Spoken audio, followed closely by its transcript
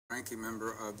ranking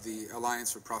member of the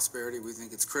Alliance for Prosperity. We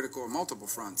think it's critical on multiple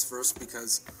fronts. First,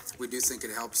 because we do think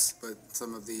it helps with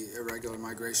some of the irregular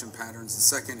migration patterns. The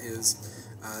second is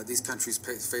these countries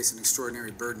face an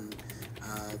extraordinary burden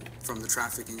from the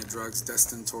trafficking of drugs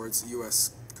destined towards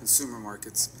U.S. consumer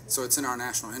markets. So it's in our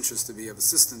national interest to be of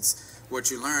assistance.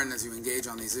 What you learn as you engage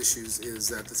on these issues is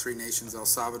that the three nations, El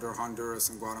Salvador, Honduras,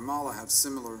 and Guatemala, have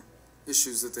similar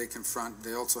issues that they confront.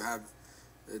 They also have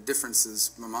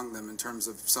differences among them in terms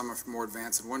of some are more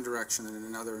advanced in one direction and in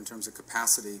another in terms of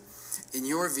capacity. In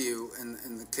your view,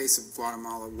 in the case of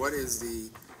Guatemala, what is the,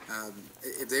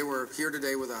 if they were here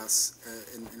today with us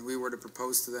and we were to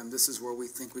propose to them, this is where we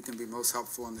think we can be most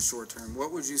helpful in the short term,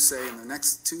 what would you say in the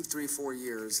next 2, 3, 4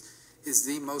 years is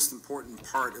the most important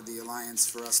part of the alliance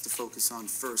for us to focus on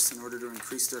first in order to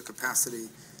increase their capacity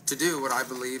to do what I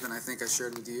believe, and I think I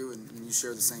shared with you, and you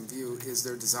share the same view, is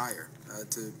their desire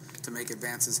to make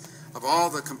advances. Of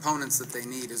all the components that they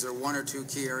need, is there one or two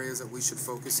key areas that we should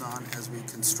focus on as we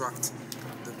construct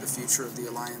the future of the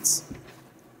alliance?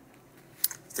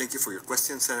 Thank you for your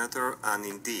question, Senator. And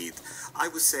indeed, I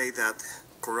would say that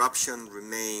corruption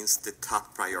remains the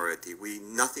top priority.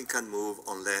 Nothing can move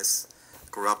unless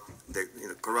corrupt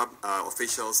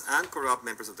officials and corrupt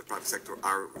members of the private sector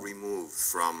are removed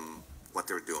from what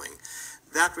they're doing.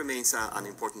 That remains an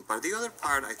important part. The other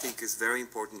part I think is very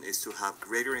important is to have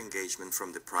greater engagement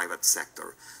from the private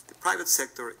sector. The private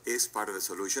sector is part of the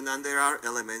solution, and there are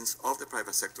elements of the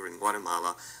private sector in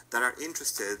Guatemala that are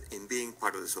interested in being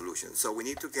part of the solution. So we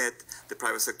need to get the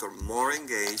private sector more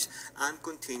engaged and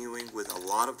continuing with a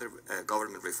lot of the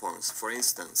government reforms. For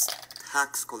instance,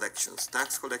 tax collections.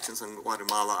 Tax collections in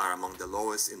Guatemala are among the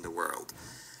lowest in the world.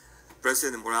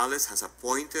 President Morales has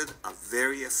appointed a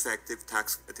very effective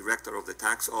director of the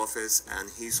tax office, and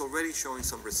he's already showing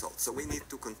some results. So we need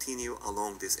to continue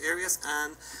along these areas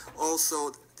and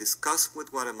also discuss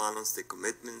with Guatemalans the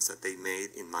commitments that they made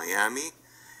in Miami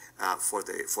for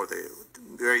the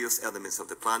various elements of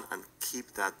the plan and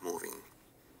keep that moving.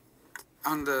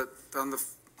 On the